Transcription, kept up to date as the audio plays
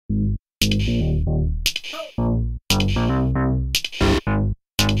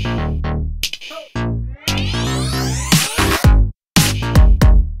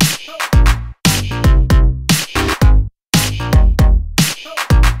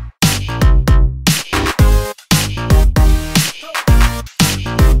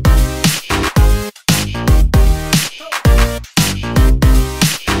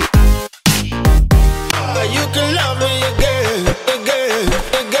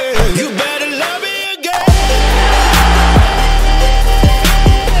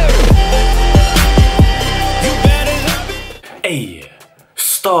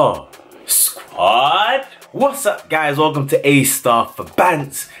Star Squad, what's up guys? Welcome to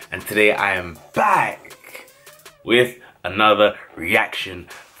AStarForBants, and today I am back with another reaction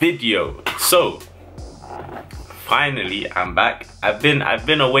video. So finally I'm back. I've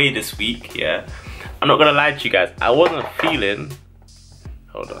been away this week, yeah. I'm not gonna lie to you guys, I wasn't feeling,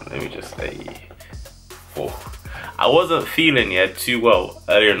 hold on, let me just say, I wasn't feeling too well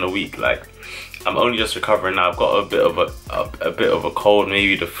earlier in the week. Like, I'm only just recovering now. I've got a bit of a cold,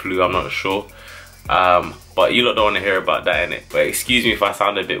 maybe the flu, I'm not sure. But you lot don't want to hear about that, innit? But excuse me if I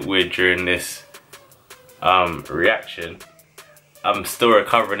sound a bit weird during this reaction. I'm still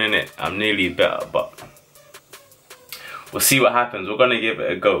recovering, innit? I'm nearly better, but we'll see what happens. We're gonna give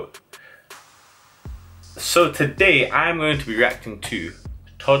it a go. So today I'm going to be reacting to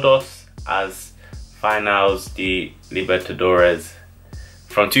TODAS as FINAIS de LIBERTADORES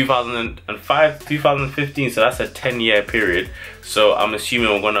from 2005 2015, so that's a 10-year period. So I'm assuming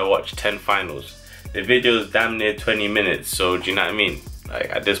we're gonna watch 10 finals. The video is damn near 20 minutes, so do you know what I mean? Like,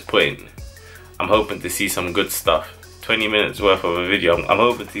 at this point I'm hoping to see some good stuff. 20 minutes worth of a video, I'm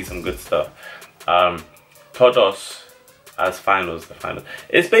hoping to see some good stuff. TODAS as finals, the finals.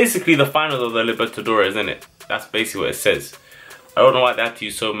 It's basically the finals of the Libertadores, isn't it? That's basically what it says. I don't know why they have to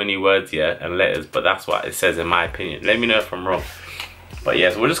use so many words here and letters, but that's what it says in my opinion. Let me know if I'm wrong. But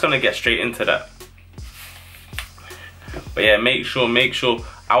yeah, so we're just gonna get straight into that. But yeah, make sure,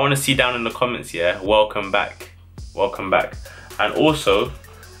 I wanna see down in the comments, yeah, welcome back. And also,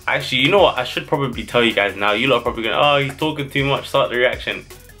 actually, you know what, I should probably tell you guys now. You lot are probably going, oh, he's talking too much, start the reaction.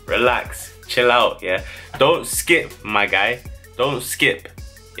 Relax, chill out, yeah. Don't skip, my guy, don't skip,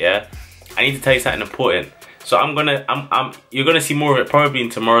 yeah. I need to tell you something important. So you're gonna see more of it probably in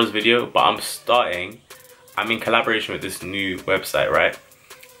tomorrow's video, but I'm in collaboration with this new website, right?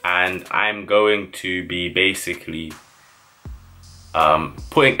 And I'm going to be basically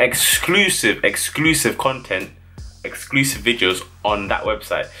putting exclusive content, exclusive videos on that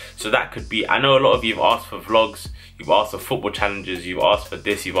website. So that could be, I know a lot of you have asked for vlogs, you've asked for football challenges, you've asked for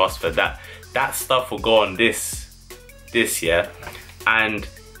this, you've asked for that. That stuff will go on this, yeah. And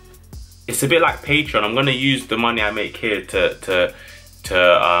it's a bit like Patreon. I'm gonna use the money I make here to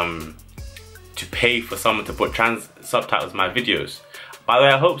pay for someone to put subtitles my videos. By the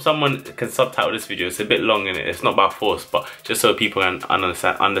way, I hope someone can subtitle this video. It's a bit long in it. It's not by force, but just so people can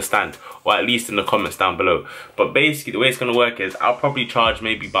understand, or at least in the comments down below. But basically, the way it's gonna work is I'll probably charge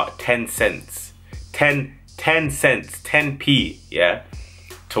maybe about 10 cents, 10 cents, 10p, yeah,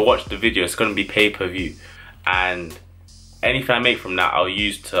 to watch the video. It's gonna be pay-per-view, and anything I make from that, I'll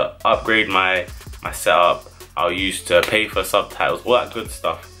use to upgrade my setup. I'll use to pay for subtitles, all that good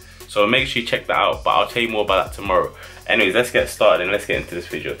stuff. So make sure you check that out, but I'll tell you more about that tomorrow. Anyways, let's get started and let's get into this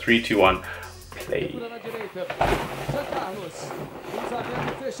video. 3, 2, 1, play.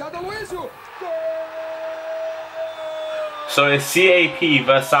 So it's CAP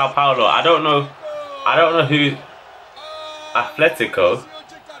versus Sao Paulo. I don't know who Atletico.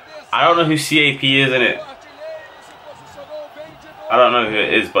 I don't know who CAP is, innit? I don't know who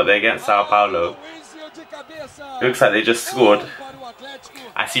it is, but they're against Sao Paulo. It looks like they just scored.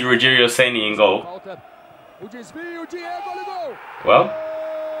 I see Rogerio Ceni in goal. Well,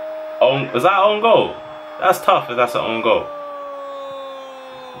 was that own goal? That's tough if that's an own goal.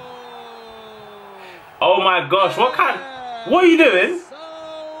 Oh my gosh, what are you doing?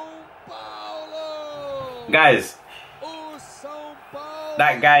 Guys,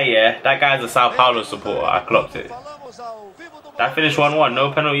 that guy, yeah, that guy's a Sao Paulo supporter. I clocked it. That finished 1-1,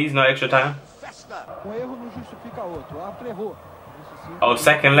 no penalties, no extra time. Oh,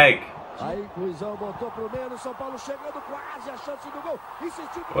 second leg.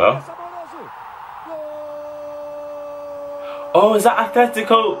 Well. Oh, is that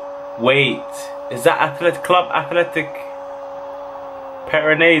Atletico? Wait, is that Athletic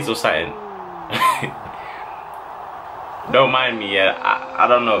Pyrenees or something? Don't mind me, yeah. I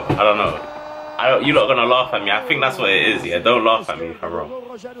don't know. You're not gonna laugh at me. I think that's what it is, yeah. Don't laugh at me if I'm wrong.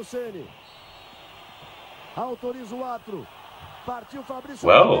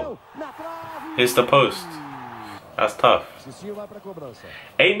 Well, hits the post. That's tough.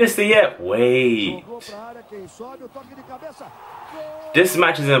 Ain't this the year? Wait. This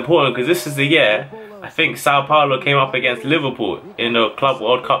match is important because this is the year I think Sao Paulo came up against Liverpool in the Club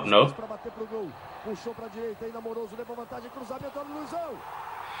World Cup, no?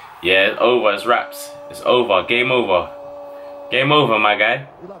 Yeah, it's over. It's wraps. It's over. Game over. Game over, my guy.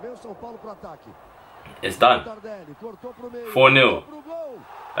 It's done. 4-0.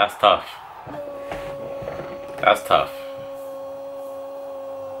 That's tough. That's tough.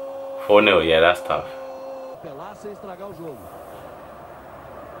 4-0, yeah, that's tough.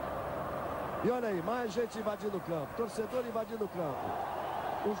 E olha aí, mais gente invadindo o campo, torcedor invadindo o campo.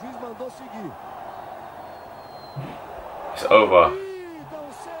 O juiz mandou seguir. It's over.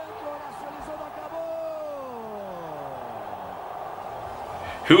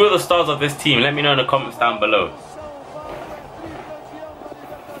 Who are the stars of this team? Let me know in the comments down below.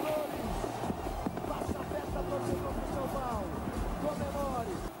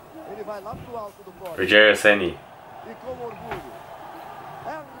 Rogério Ceni.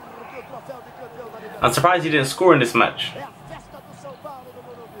 I'm surprised he didn't score in this match.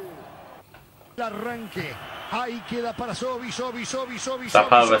 Sao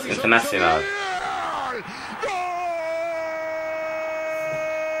Paulo vs Internacional.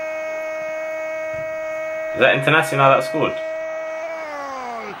 Is that Internacional that scored?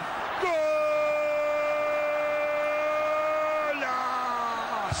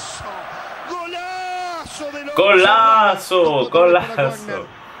 Golazo, golazo.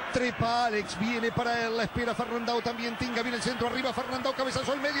 Trepa Alex, viene para él, la espera Fernandao también, Tinga viene el centro arriba, Fernandao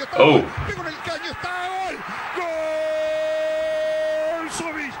cabezazo al medio, está oh. Pegó en el caño, está gol.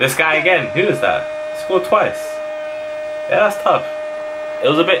 This guy again, who is that? He scored twice. Yeah, that's tough. It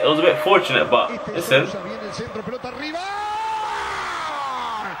was a bit fortunate, but listen.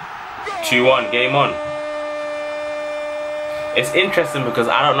 2-1, game on. It's interesting because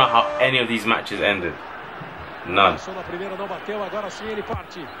I don't know how any of these matches ended. None. But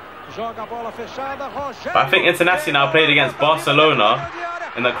I think Internacional played against Barcelona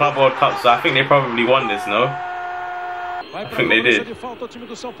in the Club World Cup, so I think they probably won this, no? I think they did.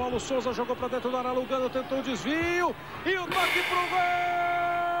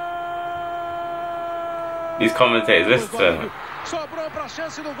 These commentators, listen to them. Sobrou para a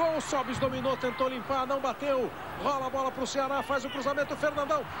chance do gol, Sobis dominou, tentou limpar, não bateu. Rola a bola para o Ceará, faz o cruzamento,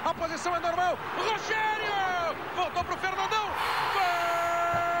 Fernandão. A posição é normal. Rogério! Voltou para o Fernandão.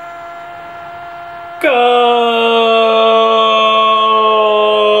 Goal!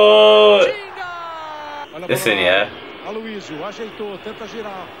 Listen, yeah.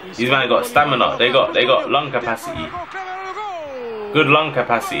 These men got stamina. They got lung capacity. Good lung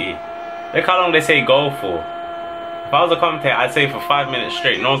capacity. Look how long they say goal for. If I was a commentator, I'd say for 5 minutes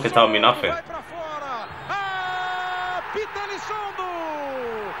straight. No one could tell me nothing.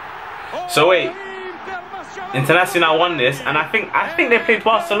 So wait, Internacional won this, and I think they played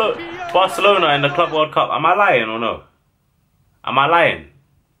Barcelona in the Club World Cup. Am I lying or no? Am I lying?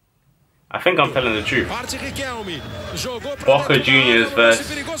 I think I'm telling the truth. Boca Juniors versus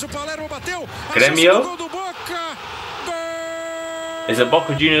Grêmio. Is it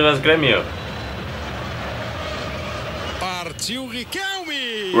Boca Juniors versus Grêmio?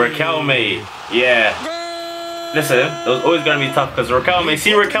 Riquelme, yeah. Listen, it was always going to be tough because Riquelme,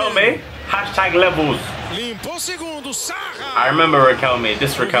 see Riquelme? Hashtag levels. I remember Riquelme,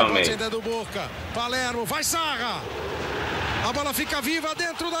 this Riquelme.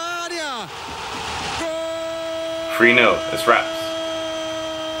 3-0, it's wraps.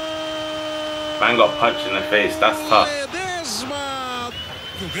 Man got punched in the face, that's tough.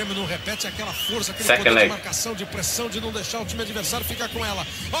 O Grêmio não repete aquela força, aquele poder de marcação, de pressão, de não deixar o time adversário ficar com ela.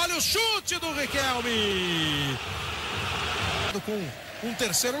 Olha o chute do Riquelme. Com um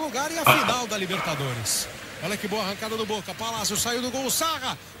terceiro lugar e a final da Libertadores. Olha que boa arrancada do Boca. Palácio saiu do gol.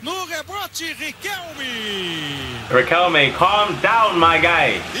 Sarra no rebote. Riquelme. Riquelme, calm down, my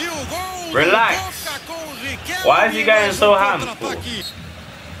guy. E o gol relax. do Boca com Riquelme. Why is he going so ham?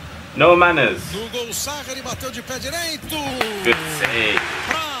 No manners. No gol, Sarra, ele bateu de pé direito. Good save.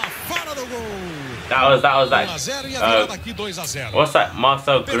 Pra fora do gol. That was that. What's that?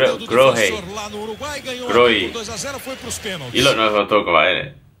 Marcel Grohe. You don't know who I'm talking about,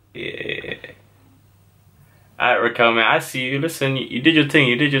 innit? Yeah. Alright, Riquelme, I see you. Listen, you did your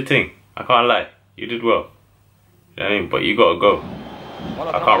thing. I can't lie. You did well. You know what I mean? But you gotta go.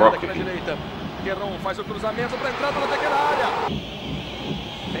 I can't rock with you.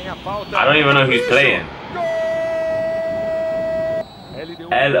 I don't even know who's playing.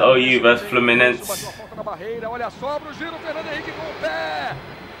 LOU vs Fluminense. Olha só pro giro, Fernando Henrique com o pé.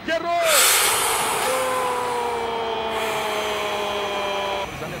 Errou!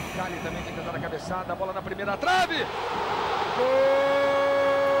 Cruzamento Cali também tem que dar a cabeçada, a bola na primeira trave.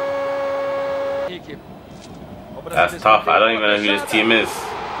 That's tough. I don't even know who this team is.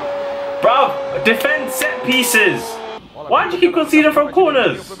 Bro, defend set pieces. Why do you keep conceding from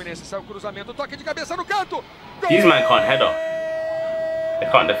corners? These men can't header. They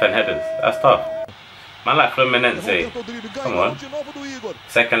can't defend headers. That's tough. Man like Fluminense. Come on.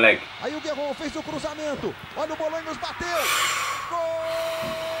 Second leg.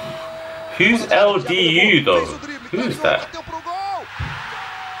 Who's LDU though? Who's that?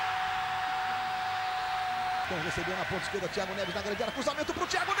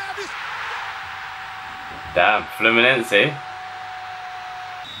 Damn, Fluminense.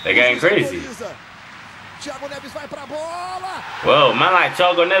 They're getting crazy. Whoa, man like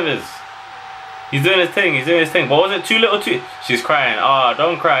Thiago Neves. He's doing his thing, he's doing his thing. But was it too little too? She's crying. Oh,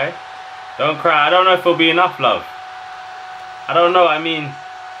 don't cry. Don't cry. I don't know if it'll be enough, love. I don't know, I mean...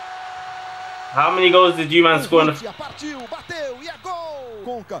 How many goals did you man score in the...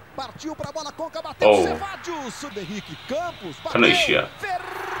 Oh. Canosia.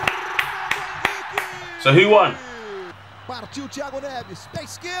 So who won?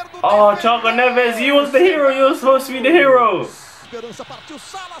 Oh, Thiago Neves, you was the hero. You were supposed to be the hero.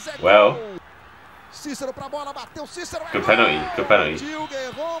 Well, good penalty. Good penalty.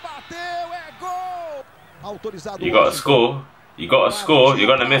 You got to score. You got to score. You're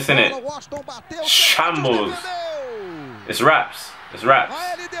gonna miss, innit? Shambles. It's raps. It's raps.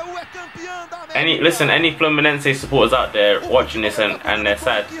 Any Fluminense supporters out there watching this and they're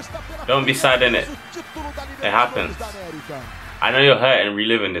sad, don't be sad, innit? It happens. I know you're hurt and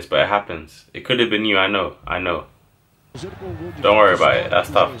reliving this, but it happens. It could have been you, I know. Don't worry about it. That's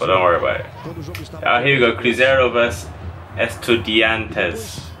tough, but don't worry about it. Here we go. Cruzeiro vs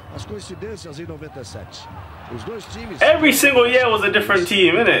Estudiantes. Every single year was a different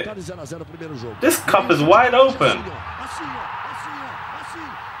team, innit? This cup is wide open.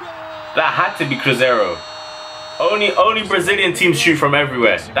 That had to be Cruzeiro. Only Brazilian teams shoot from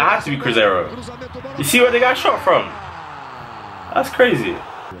everywhere. That had to be Cruzeiro. You see where they got shot from? That's crazy.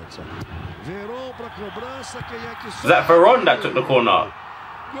 Was that Veron that took the corner?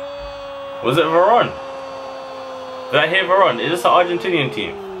 Was it Veron? Did I hear Veron? Is this an Argentinian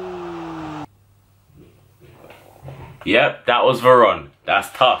team? Yep, that was Veron. That's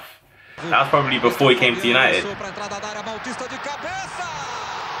tough. That's probably before he came to United.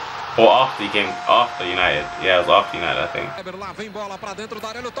 Or after he came, after United. Yeah, it was after United, I think.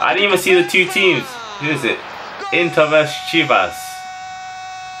 I didn't even see the two teams. Who is it? Inter vs Chivas.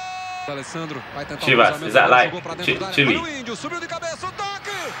 Chivas, is that like Chile?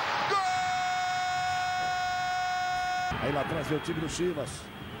 Aí lá atrás vem o time do Chivas.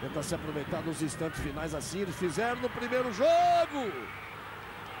 Tenta se aproveitar dos instantes finais assim. Eles fizeram no primeiro jogo.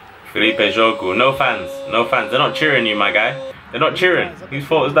 Felipe Jogo. No fans. No fans. They're not cheering you, my guy. They're not cheering. Whose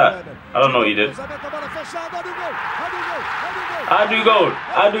fault is that? I don't know what you did. I do goal.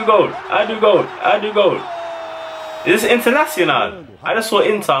 I do goal. I do goal. I do goal. Is this Internacional? I just saw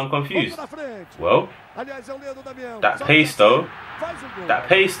Inter. I'm confused. Well, that pace though. That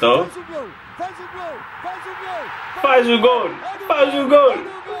pace though. Faz o gol. Faz o gol.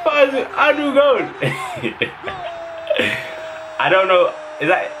 Faz o... I do goal. I don't know. Is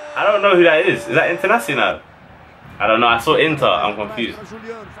that... I don't know who that is. Is that Internacional? I don't know. I saw Inter. I'm confused.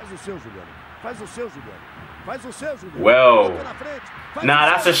 Well, nah,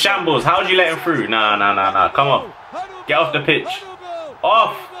 that's a shambles. How would you let him through? Nah. Come on. Get off the pitch.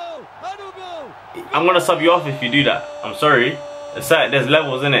 Off. I'm gonna sub you off if you do that. I'm sorry. There's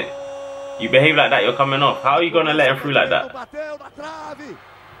levels in it. You behave like that, you're coming off. How are you gonna let him through like that?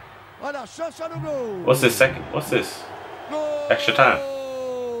 What's this second? What's this? Extra time.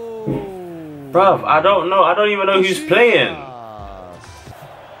 Bruv, I don't know. I don't even know who's playing.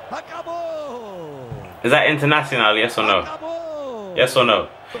 Is that Internacional? Yes or no? Yes or no?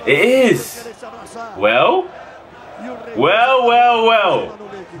 It is. Well.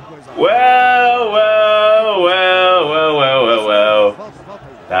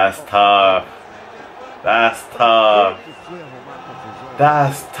 That's tough. That's tough.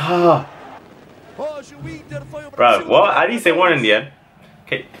 That's tough. Bro, what? I didn't say one in the end.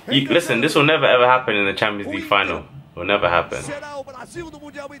 Okay, listen, this will never ever happen in the Champions League final. It will never happen.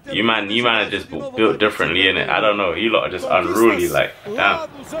 You man are just built differently, innit? I don't know. You lot are just unruly, like, damn.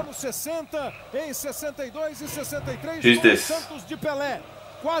 Who's this?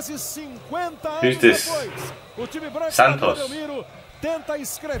 Who's this? Santos. tenta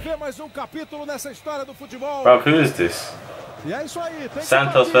escrever mais capítulo nessa história do futebol. Bro, who is this? E é isso aí, tem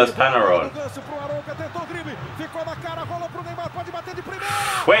Santos versus Panaron.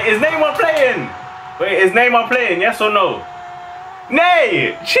 Wait, is Neymar playing? Wait, is Neymar playing? Yes or no?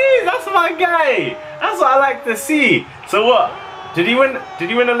 Nay! Jeez, that's my guy! That's what I like to see. So what? Did he win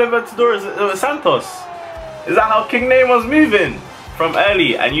the Libertadores with Santos? Is that how King Neymar's moving? From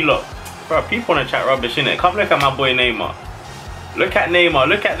early, and you look. Bro, people wanna chat rubbish, innit? Come look at my boy Neymar. Look at Neymar,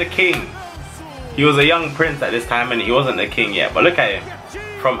 look at the king. He was a young prince at this time and he wasn't the king yet, but look at him.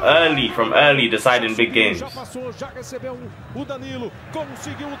 From early deciding big games. As soon as I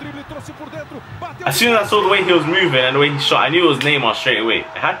saw the way he was moving and the way he shot, I knew it was Neymar straight away. It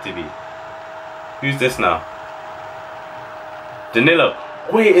had to be. Who's this now? Danilo.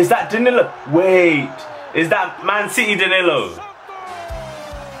 Wait, is that Danilo? Wait, is that Man City Danilo?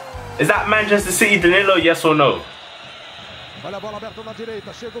 Is that Manchester City Danilo, yes or no?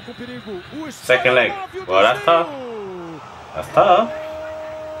 Second leg. Well, that's tough. That's tough.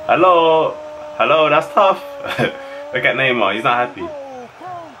 Hello. Hello, that's tough. Look at Neymar, he's not happy.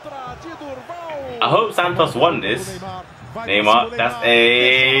 I hope Santos won this. Neymar, that's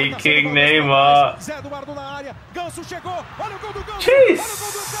a King Neymar. Jeez.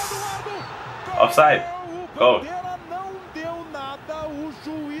 Offside. Go.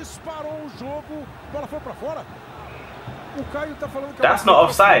 That's not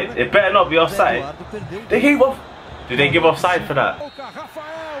offside. It better not be offside. They gave off. Did they give offside for that?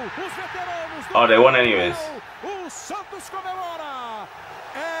 Oh, they won anyways.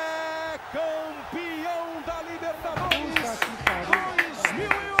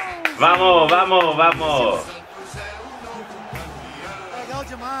 Vamos, vamos, vamos.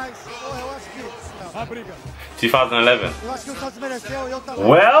 2011.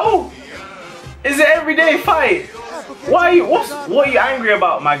 Well, is it everyday fight? What are you angry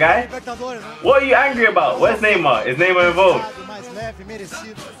about, my guy? What are you angry about? Where's Neymar? Is Neymar involved?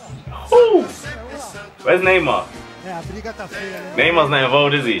 Ooh. Where's Neymar? Neymar's not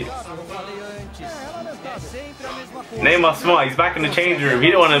involved, is he? Neymar's smart. He's back in the changing room.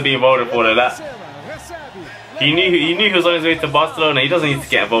 He don't want to be involved in all of that. He knew he was on his way to Barcelona. He doesn't need to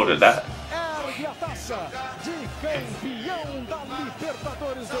get involved with that.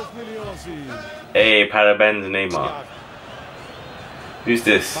 Hey, parabéns, Neymar. Who's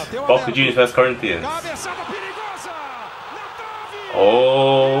this? Boca Juniors vs Corinthians.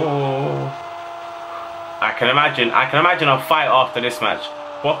 Oh, I can imagine a fight after this match.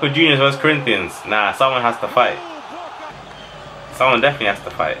 Boca Juniors vs Corinthians. Nah, someone has to fight. Someone definitely has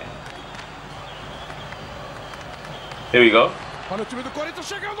to fight. Here we go.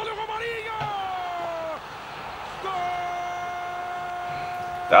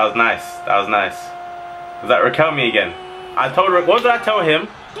 That was nice. That was nice. Was that Riquelme again? What did I tell him?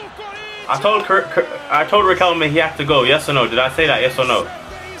 I told Riquelme he had to go. Yes or no? Did I say that? Yes or no?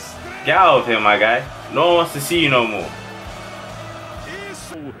 Get out of here, my guy. No one wants to see you no more.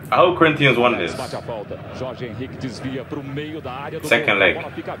 I hope Corinthians won this. Second leg.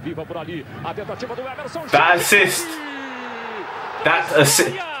 That assist. That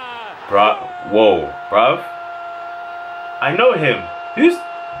assist. Bruh. Whoa, bruv. I know him. Who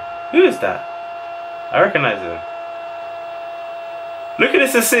is that? I recognize him. Look at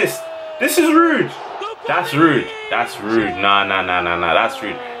this assist. This is rude. That's rude. That's rude. Nah. That's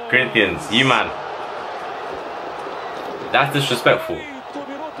rude. Corinthians, you man. That's disrespectful.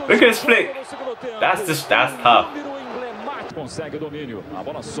 Look at this flick. That's tough.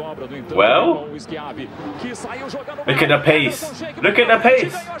 Well, look at the pace. Look at the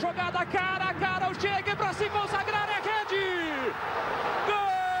pace.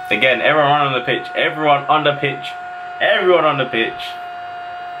 Again, everyone on the pitch. Everyone on the pitch. Everyone on the pitch.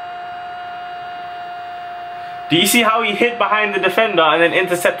 Do you see how he hid behind the defender and then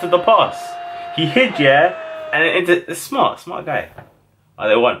intercepted the pass? He hid, yeah, and then smart guy. Oh,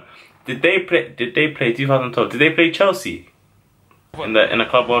 they won. Did they play 2012? Did they play Chelsea in the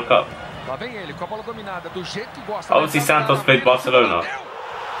Club World Cup? Obviously Santos played Barcelona.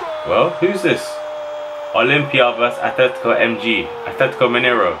 Well, who's this? Olympia vs Atletico MG. Atletico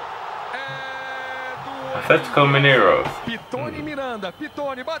Mineiro. Atletico Mineiro. Pitoni Miranda.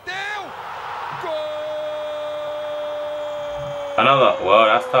 Pitoni bateu. Another. Well,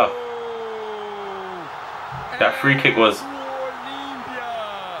 that's tough. That free kick was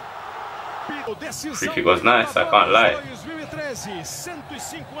nice, I can't lie.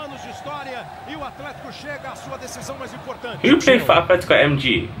 Who played for Atletico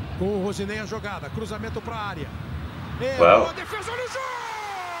MG? Well,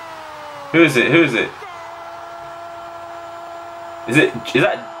 who is it? Is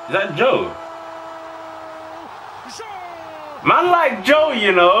that Joe? Man like Joe,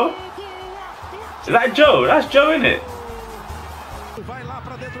 you know. Is that Joe? That's Joe, innit?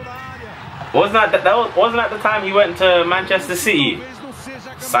 Wasn't that the time he went to Manchester City?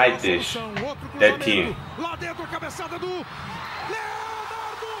 Side dish. Dead team.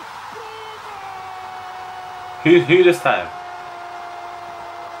 Who this time?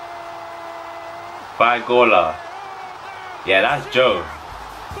 Gola. Yeah, that's Joe.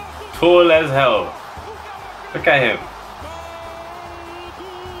 Tall as hell. Look at him.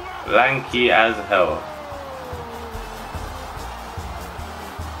 Lanky as hell.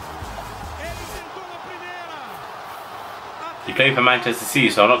 He played for Manchester City,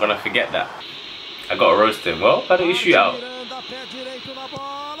 so I'm not gonna forget that. I gotta roast him. Well, how do you shoot out?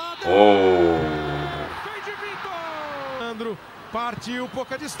 Oh.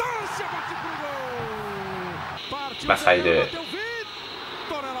 That's how you do it.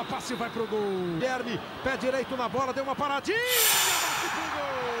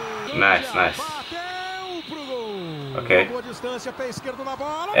 Nice, nice. Okay.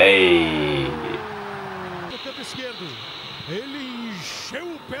 Hey.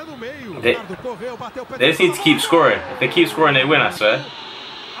 They just need to keep scoring. If they keep scoring, they win, I swear.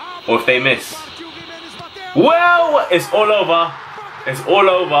 Or if they miss. Well, it's all over. It's all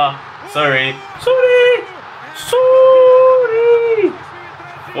over. Sorry. Sorry. Sorry.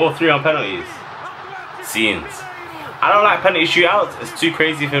 4-3 on penalties. Scenes. I don't like penalty shootouts. It's too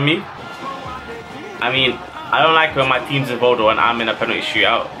crazy for me. I mean, I don't like when my team's involved or when I'm in a penalty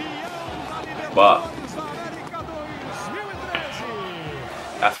shootout. But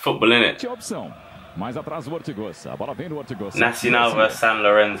that's football, innit? Mais atrás o Ortigosa. A bola vem no Ortigosa. Nacional vs San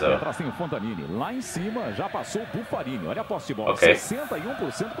Lorenzo. Atrás tem o Fontanini. Lá em cima já passou o Buffarini. Olha a posse de bola. Okay.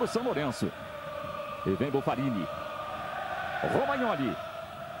 61% para o São Lourenço. E vem Buffarini. Romagnoli.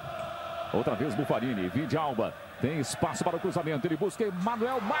 Outra vez Buffarini. Vide Alba. Tem espaço para o cruzamento. Ele busca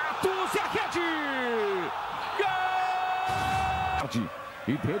Manuel Matos. E a rede! Gol!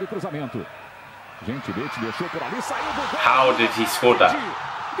 E dele cruzamento. Gentilmente deixou por ali. Saiu do gol. How did he score that?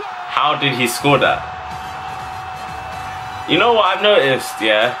 How did he score that? You know what I've noticed,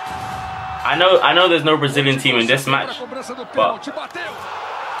 yeah? I know there's no Brazilian team in this match, but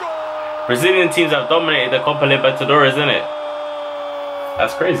Brazilian teams have dominated the Copa Libertadores, isn't it?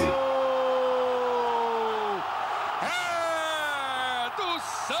 That's crazy.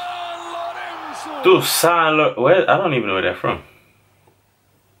 Do San Lorenzo. Where? I don't even know where they're from.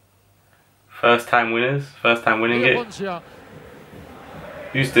 First time winners, first time winning it.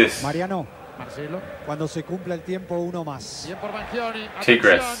 Who's this? Mariano. Marcelo. Cuando se cumpla el tiempo, uno más.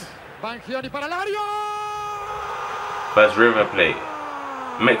 Tigres. First River Plate.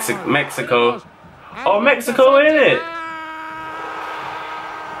 Mexico. Oh, Mexico in it.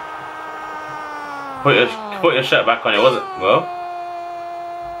 Put your shirt back on. It wasn't well.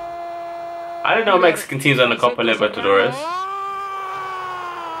 I didn't know Mexican teams on the Copa Libertadores.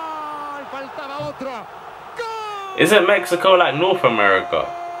 Isn't Mexico like North America?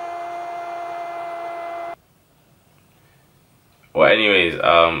 Well, anyways,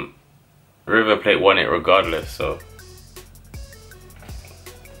 River Plate won it regardless, so.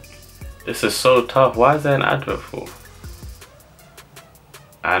 This is so tough. Why is there an advert for?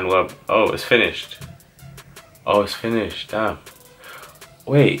 And we're, oh, it's finished. Oh, it's finished, damn.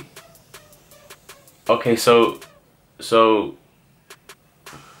 Wait. Okay, so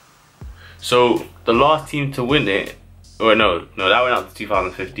the last team to win it, or no, that went out to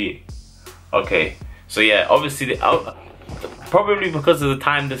 2015. Okay, so yeah, obviously, probably because of the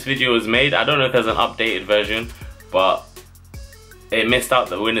time this video was made, I don't know if there's an updated version, but it missed out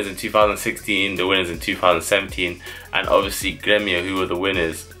the winners in 2016, the winners in 2017, and obviously Gremio, who were the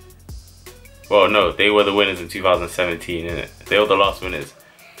winners. Well, no, they were the winners in 2017, innit? They were the last winners.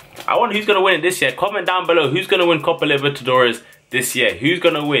 I wonder who's gonna win it this year. Comment down below who's gonna win Copa Libertadores this year. Who's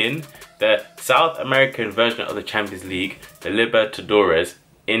gonna win the South American version of the Champions League, the Libertadores,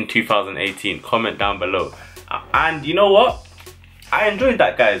 in 2018? Comment down below. And you know what? I enjoyed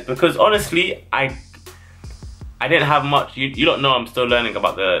that, guys, because honestly, I didn't have much. You don't know I'm still learning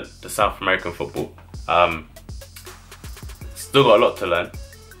about the South American football. Still got a lot to learn.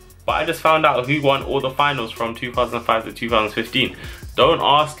 But I just found out who won all the finals from 2005 to 2015. Don't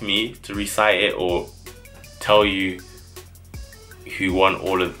ask me to recite it or tell you who won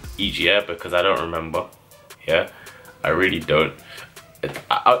all of each year because I don't remember. Yeah, I really don't.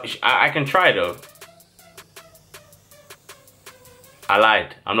 I can try though. I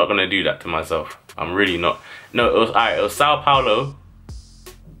lied. I'm not gonna do that to myself. I'm really not. No, it was alright. It was Sao Paulo,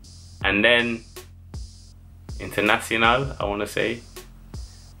 and then Internacional, I want to say.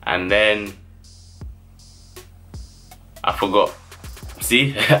 And then I forgot.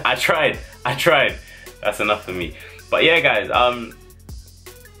 See, I tried. That's enough for me. But yeah, guys,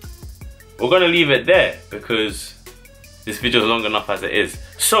 we're gonna leave it there because this video is long enough as it is.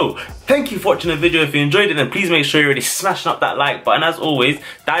 So thank you for watching the video. If you enjoyed it, then please make sure you're already smashing up that like button. As always,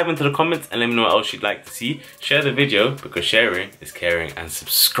 dive into the comments and let me know what else you'd like to see. Share the video because sharing is caring, and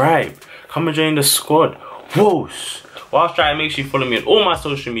subscribe. Come and join the squad. Whoosh. Whilst trying, make sure you follow me on all my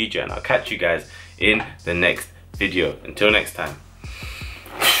social media, and I'll catch you guys in the next video. Until next time.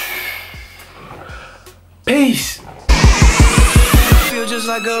 Peace. Feel just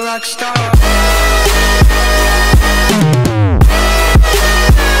like a rock star.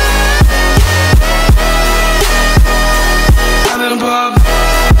 I've been